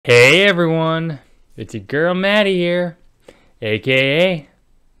Hey everyone, it's your girl Maddie here, aka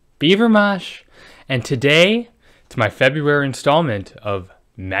Beaver Mosh, and today it's my February installment of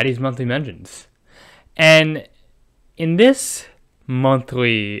Maddie's Monthly Mentions. And in this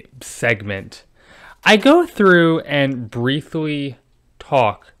monthly segment, I go through and briefly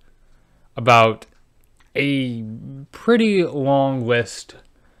talk about a pretty long list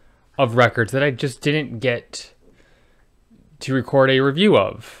of records that I just didn't get to record a review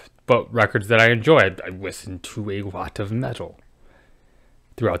of, but records that I enjoyed. I listened to a lot of metal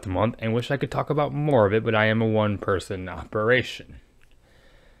throughout the month and wish I could talk about more of it, but I am a one-person operation.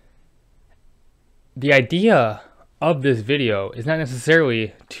 The idea of this video is not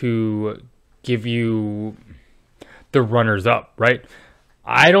necessarily to give you the runners-up, right?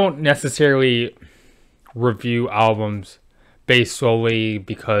 I don't necessarily review albums based solely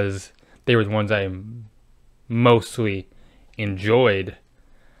because they were the ones I mostly enjoyed.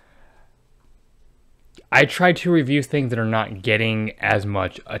 I try to review things that are not getting as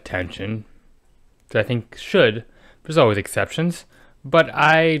much attention that I think should. There's always exceptions, but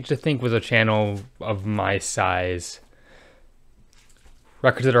I just think with a channel of my size,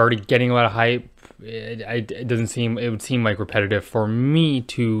 records that are already getting a lot of hype, it would seem like repetitive for me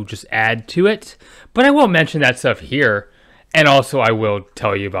to just add to it. But I will mention that stuff here, and also I will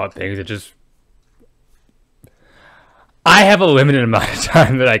tell you about things that just I have a limited amount of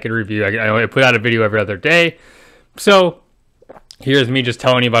time that I can review. I put out a video every other day. So here's me just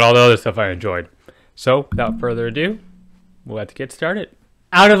telling you about all the other stuff I enjoyed. So without further ado, we'll have to get started.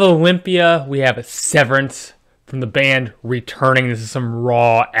 Out of Olympia, we have Severance from the band Returning. This is some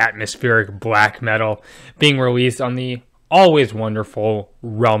raw, atmospheric black metal being released on the always wonderful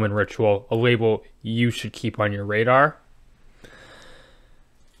Realm and Ritual, a label you should keep on your radar.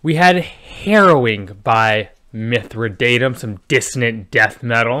 We had Harrowing by Mithridatum, some dissonant death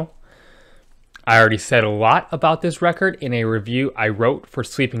metal. I already said a lot about this record in a review I wrote for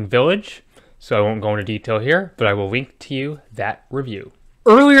Sleeping Village, so I won't go into detail here, but I will link to you that review.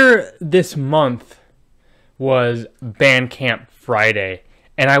 Earlier this month was Bandcamp Friday,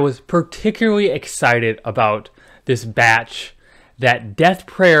 and I was particularly excited about this batch that Death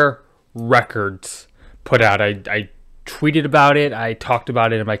Prayer Records put out. I tweeted about it, I talked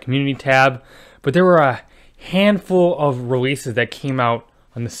about it in my community tab, but there were a handful of releases that came out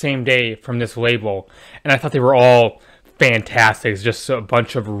on the same day from this label, and I thought they were all fantastic. It's just a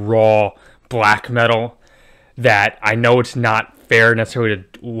bunch of raw black metal that I know it's not fair necessarily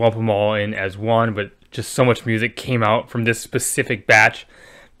to lump them all in as one, but just so much music came out from this specific batch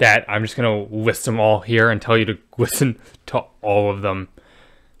that I'm just going to list them all here and tell you to listen to all of them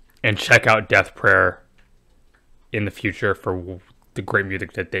and check out Death Prayer in the future for the great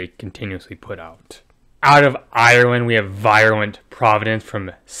music that they continuously put out. Out of Ireland, we have Virulent Providence from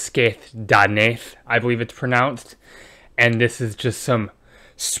Scaith Danaith, I believe it's pronounced. And this is just some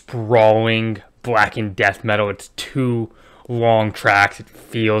sprawling blackened death metal. It's 2 long tracks. It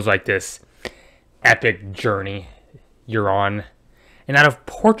feels like this epic journey you're on. And out of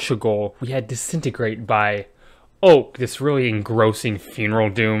Portugal, we had Disintegrate by Oak, this really engrossing funeral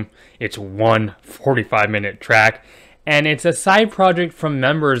doom. It's one 45-minute track. And it's a side project from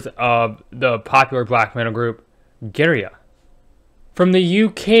members of the popular black metal group Guerilla. From the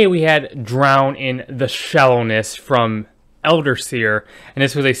UK, we had Drown in the Shallowness from Elderseer. And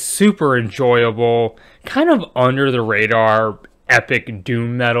this was a super enjoyable, kind of under-the-radar, epic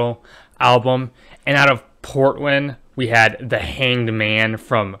doom metal album. And out of Portland, we had The Hanged Man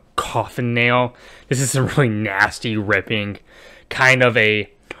from Coffin Nail. This is some really nasty, ripping, kind of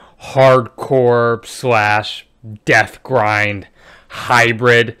a hardcore / death grind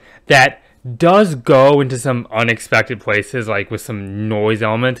hybrid that does go into some unexpected places, like with some noise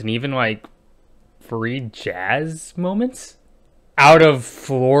elements and even like free jazz moments. Out of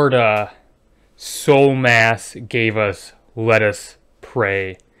Florida, Soul Mass gave us Let Us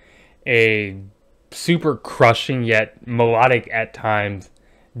Pray, a super crushing yet melodic at times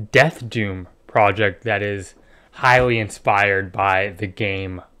death doom project that is highly inspired by the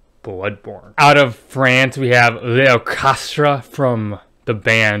game Bloodborne. Out of France, we have Leocastra from the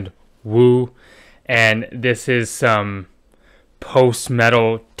band Woo, and this is some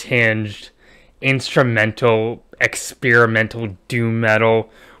post-metal tinged instrumental experimental doom metal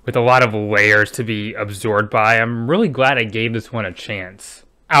with a lot of layers to be absorbed by. I'm really glad I gave this one a chance.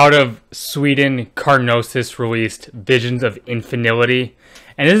 Out of Sweden, Carnosis released Visions of Infinity,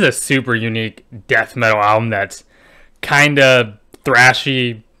 and this is a super unique death metal album that's kinda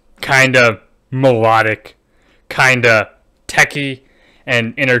thrashy, kinda melodic, kinda techy,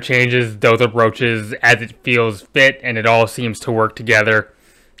 and interchanges those approaches as it feels fit, and it all seems to work together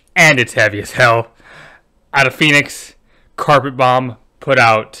and it's heavy as hell. Out of Phoenix, Carpet Bomb put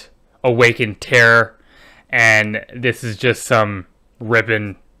out Awaken Terror, and this is just some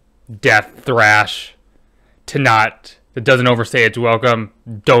ripping death thrash that doesn't overstay its welcome.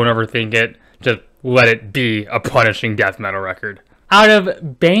 Don't overthink it. Just let it be a punishing death metal record. Out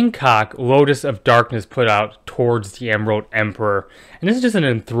of Bangkok, Lotus of Darkness put out Towards the Emerald Emperor. And this is just an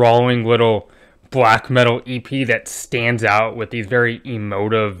enthralling little black metal EP that stands out with these very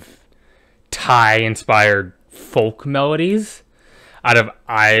emotive Thai-inspired folk melodies. Out of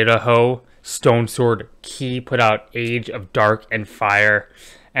Idaho, Stone Sword Key put out Age of Dark and Fire.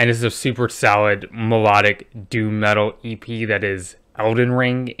 And this is a super solid melodic doom metal EP that is Elden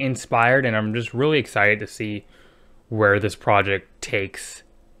Ring inspired. And I'm just really excited to see where this project takes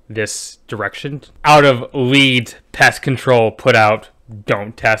this direction. Out of Leeds, Pest Control put out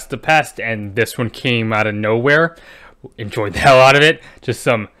Don't Test the Pest, and this one came out of nowhere. Enjoyed the hell out of it. Just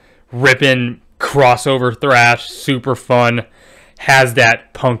some ripping crossover thrash, super fun. Has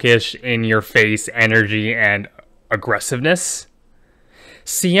that punkish in your face energy and aggressiveness.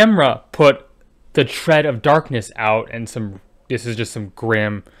 Ciemra put The Tread of Darkness out, and this is just some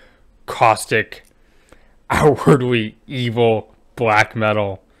grim, caustic, outwardly evil black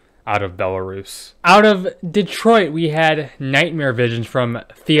metal out of Belarus. Out of Detroit, we had Nightmare Visions from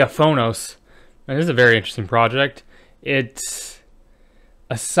Theophonos. And this is a very interesting project. It's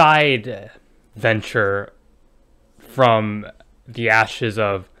a side venture from the ashes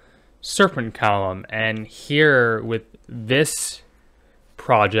of Serpent Column. And here with this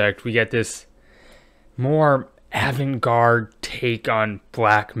project, we get this more avant-garde take on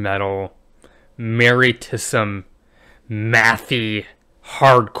black metal, married to some mathy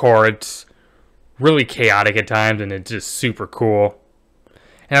hardcore. It's really chaotic at times, and it's just super cool.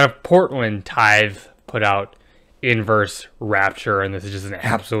 And out of Portland, Tithe put out Inverse Rapture, and this is just an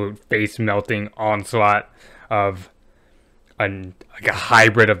absolute face-melting onslaught of like a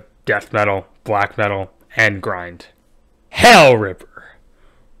hybrid of death metal, black metal, and grind. Hell Ripper,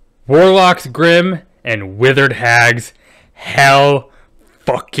 Warlocks Grim, and Withered Hags. Hell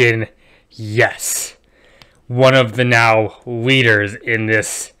fucking yes. One of the now leaders in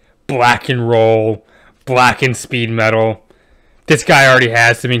this black and roll, black and speed metal. This guy already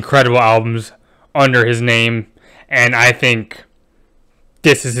has some incredible albums under his name, and I think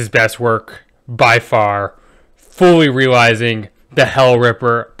this is his best work by far, fully realizing the Hell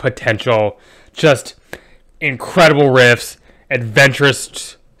Ripper potential. Just incredible riffs,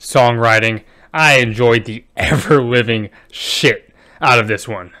 adventurous songwriting. I enjoyed the ever-living shit out of this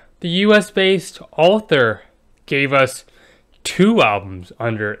one. The US-based Alter gave us 2 albums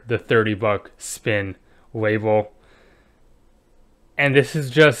under the $30 spin label. And this is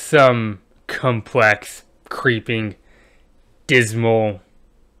just some complex, creeping, dismal,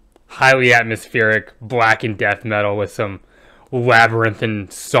 highly atmospheric black and death metal with some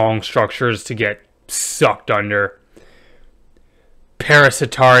labyrinthine song structures to get sucked under.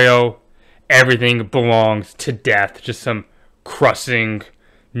 Parasitario, Everything Belongs to Death. Just some crushing,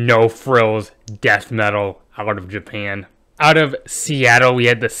 no frills death metal out of Japan. Out of Seattle, we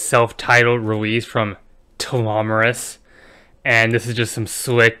had the self-titled release from Telomerous. And this is just some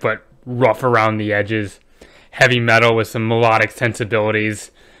slick but rough around the edges heavy metal with some melodic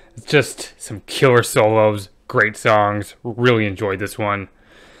sensibilities. It's just some killer solos, great songs. Really enjoyed this one.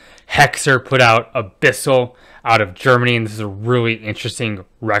 Hexer put out Abyssal out of Germany, and this is a really interesting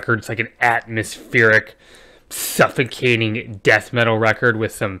record. It's like an atmospheric, suffocating death metal record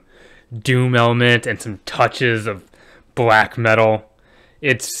with some doom element and some touches of black metal.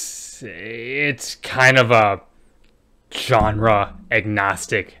 It's kind of a genre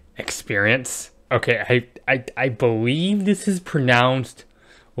agnostic experience. Okay, I believe this is pronounced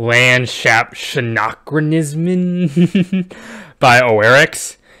Landschap-Schnackrenismen by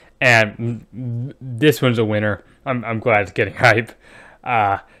Oerix. And this one's a winner. I'm glad it's getting hype.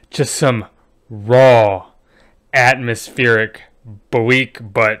 Just some raw, atmospheric, bleak,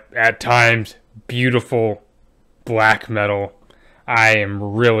 but at times beautiful black metal. I am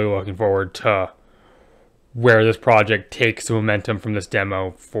really looking forward to where this project takes the momentum from this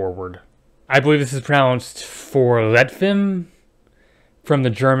demo forward. I believe this is pronounced Vorletfim from the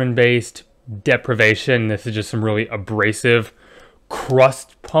German-based Deprivation. This is just some really abrasive,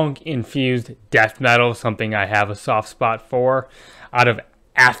 crust punk infused death metal, something I have a soft spot for. Out of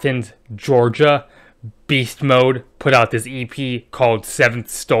Athens, Georgia, Beast Mode put out this EP called Seventh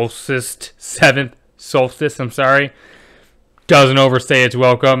Solstice. Doesn't overstay its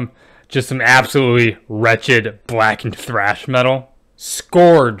welcome. Just some absolutely wretched black and thrash metal.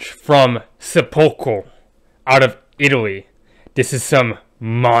 Scourge from Sepulchre out of Italy. This is some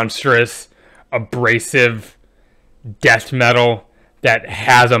monstrous, abrasive death metal that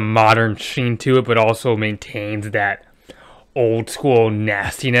has a modern sheen to it, but also maintains that old school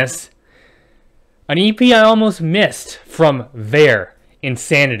nastiness. An EP I almost missed from their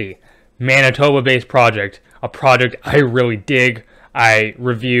Insanity, Manitoba-based project, a project I really dig. I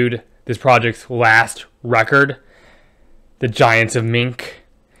reviewed this project's last record, The Giants of Mink,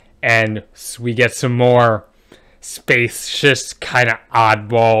 and we get some more spacious, kind of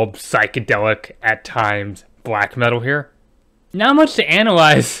oddball, psychedelic at times black metal here. Not much to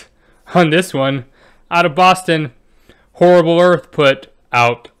analyze on this one. Out of Boston, Horrible Earth put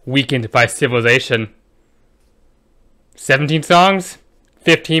out Weakened by Civilization. 17 songs,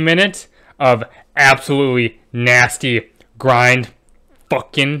 15 minutes of absolutely nasty grind.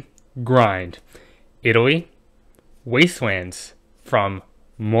 Fucking grind. Italy, Wastelands from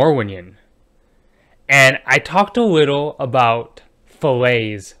Morwinian. And I talked a little about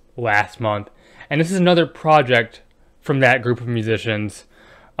Fillets last month, and this is another project from that group of musicians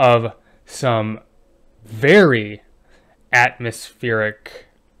of some very atmospheric,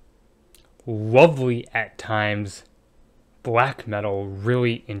 lovely at times black metal,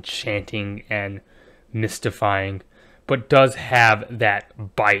 really enchanting and mystifying, but does have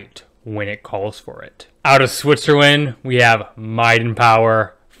that bite when it calls for it. Out of Switzerland, we have Might and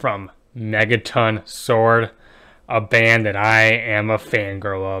Power from Megaton Sword, a band that I am a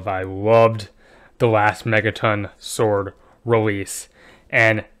fangirl of. I loved the last Megaton Sword release,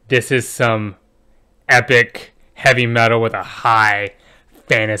 and this is some epic heavy metal with a high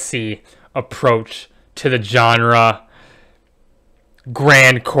fantasy approach to the genre.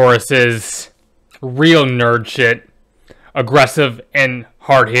 Grand choruses, real nerd shit, aggressive and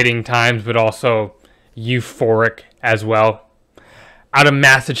hard-hitting times, but also euphoric as well. Out of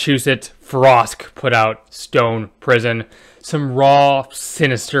Massachusetts, Frosk put out Stone Prison, some raw,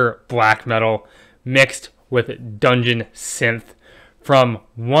 sinister black metal mixed with dungeon synth from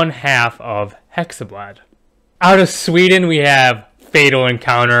one half of Hexablad. Out of Sweden, we have Fatal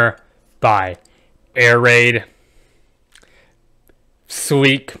Encounter by Air Raid.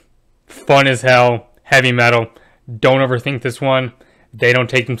 Sleek, fun as hell, heavy metal. Don't overthink this one. They don't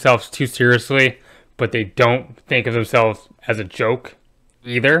take themselves too seriously, but they don't think of themselves as a joke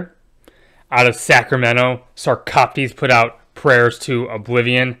either. Out of Sacramento, Sarcoptes put out Prayers to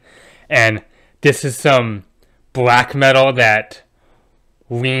Oblivion, and this is some black metal that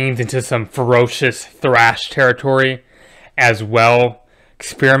leans into some ferocious thrash territory as well.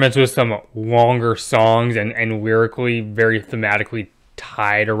 Experiments with some longer songs and lyrically very thematically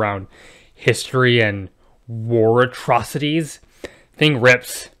tied around history and war atrocities. Thing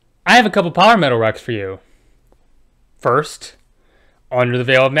rips. I have a couple power metal recs for you. First, Under the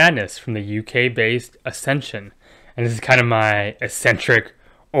Veil of Madness from the UK-based Ascension. And this is kind of my eccentric,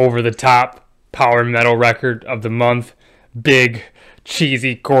 over-the-top power metal record of the month. Big,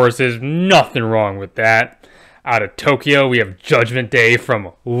 cheesy choruses, nothing wrong with that. Out of Tokyo, we have Judgment Day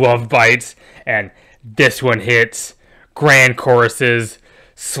from Lovebites, and this one hits. Grand choruses,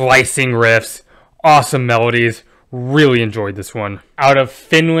 slicing riffs, awesome melodies. Really enjoyed this one. Out of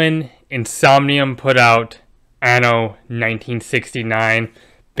Finland, Insomnium put out Anno 1969.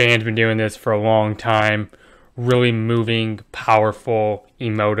 Band's been doing this for a long time. Really moving, powerful,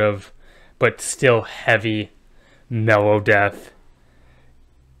 emotive, but still heavy, mellow death.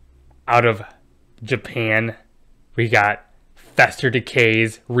 Out of Japan, we got Fester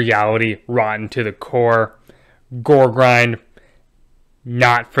Decay's Reality Rotten to the Core. Gore grind,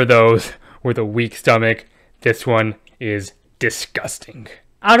 not for those with a weak stomach. This one is disgusting.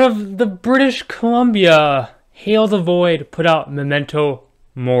 Out of the British Columbia, Hail the Void put out Memento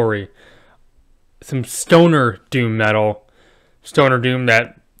Mori. Some stoner doom metal. Stoner doom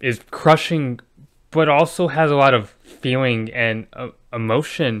that is crushing, but also has a lot of feeling and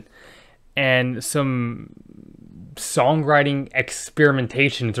emotion and some songwriting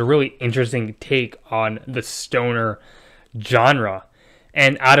experimentation. It's a really interesting take on the stoner genre.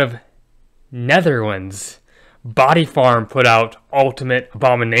 And out of Netherlands, Body Farm put out Ultimate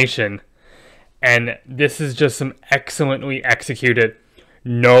Abomination. And this is just some excellently executed,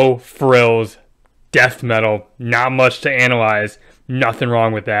 no frills death metal. Not much to analyze. Nothing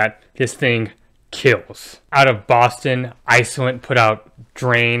wrong with that. This thing kills. Out of Boston, Isolent put out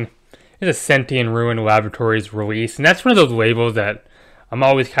Drain. It's a Sentient Ruin Laboratories release, and that's one of those labels that I'm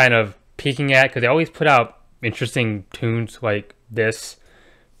always kind of peeking at because they always put out interesting tunes like this.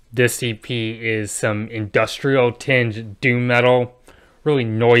 This EP is some industrial tinge doom metal, really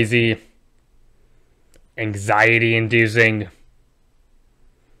noisy, anxiety-inducing,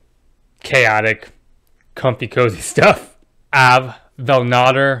 chaotic, comfy, cozy stuff. Av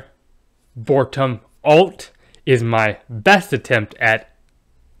vålnader, bortom, allt is my best attempt at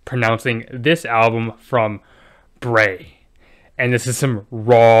pronouncing this album from Bray. And this is some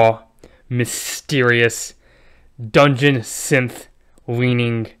raw, mysterious, dungeon synth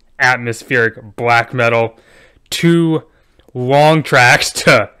leaning atmospheric black metal. 2 long tracks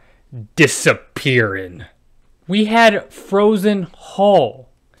to disappear in. We had Frozen Hall,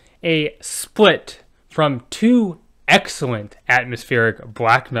 a split from 2 excellent atmospheric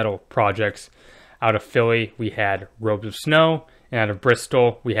black metal projects. Out of Philly, we had Robes of Snow, and out of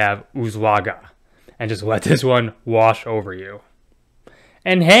Bristol, we have Uzlaga. And just let this one wash over you.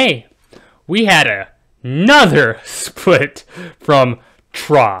 And hey, we had another split from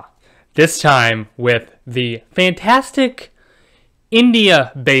Tra, this time with the fantastic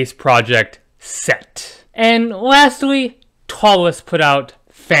India-based project Set. And lastly, Tallest put out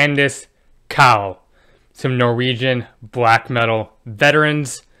Fandis Kau, some Norwegian black metal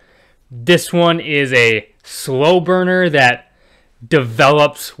veterans. This one is a slow burner that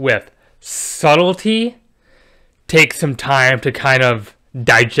develops with subtlety, takes some time to kind of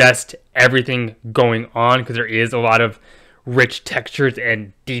digest everything going on because there is a lot of rich textures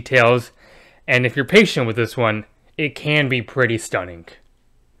and details. And if you're patient with this one, it can be pretty stunning.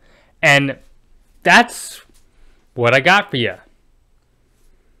 And that's what I got for you.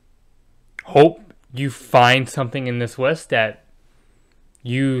 Hope you find something in this list that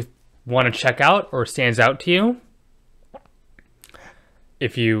you want to check out or stands out to you.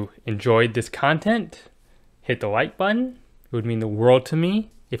 If you enjoyed this content, hit the like button. It would mean the world to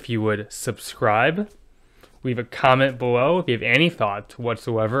me if you would subscribe. Leave a comment below if you have any thoughts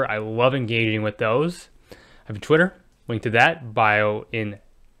whatsoever. I love engaging with those. I have a Twitter. Link to that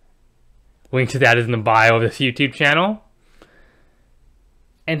is in the bio of this YouTube channel.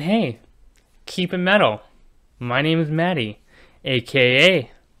 And hey, keep it metal. My name is Maddie,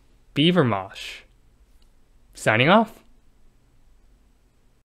 aka Beavermosh. Signing off.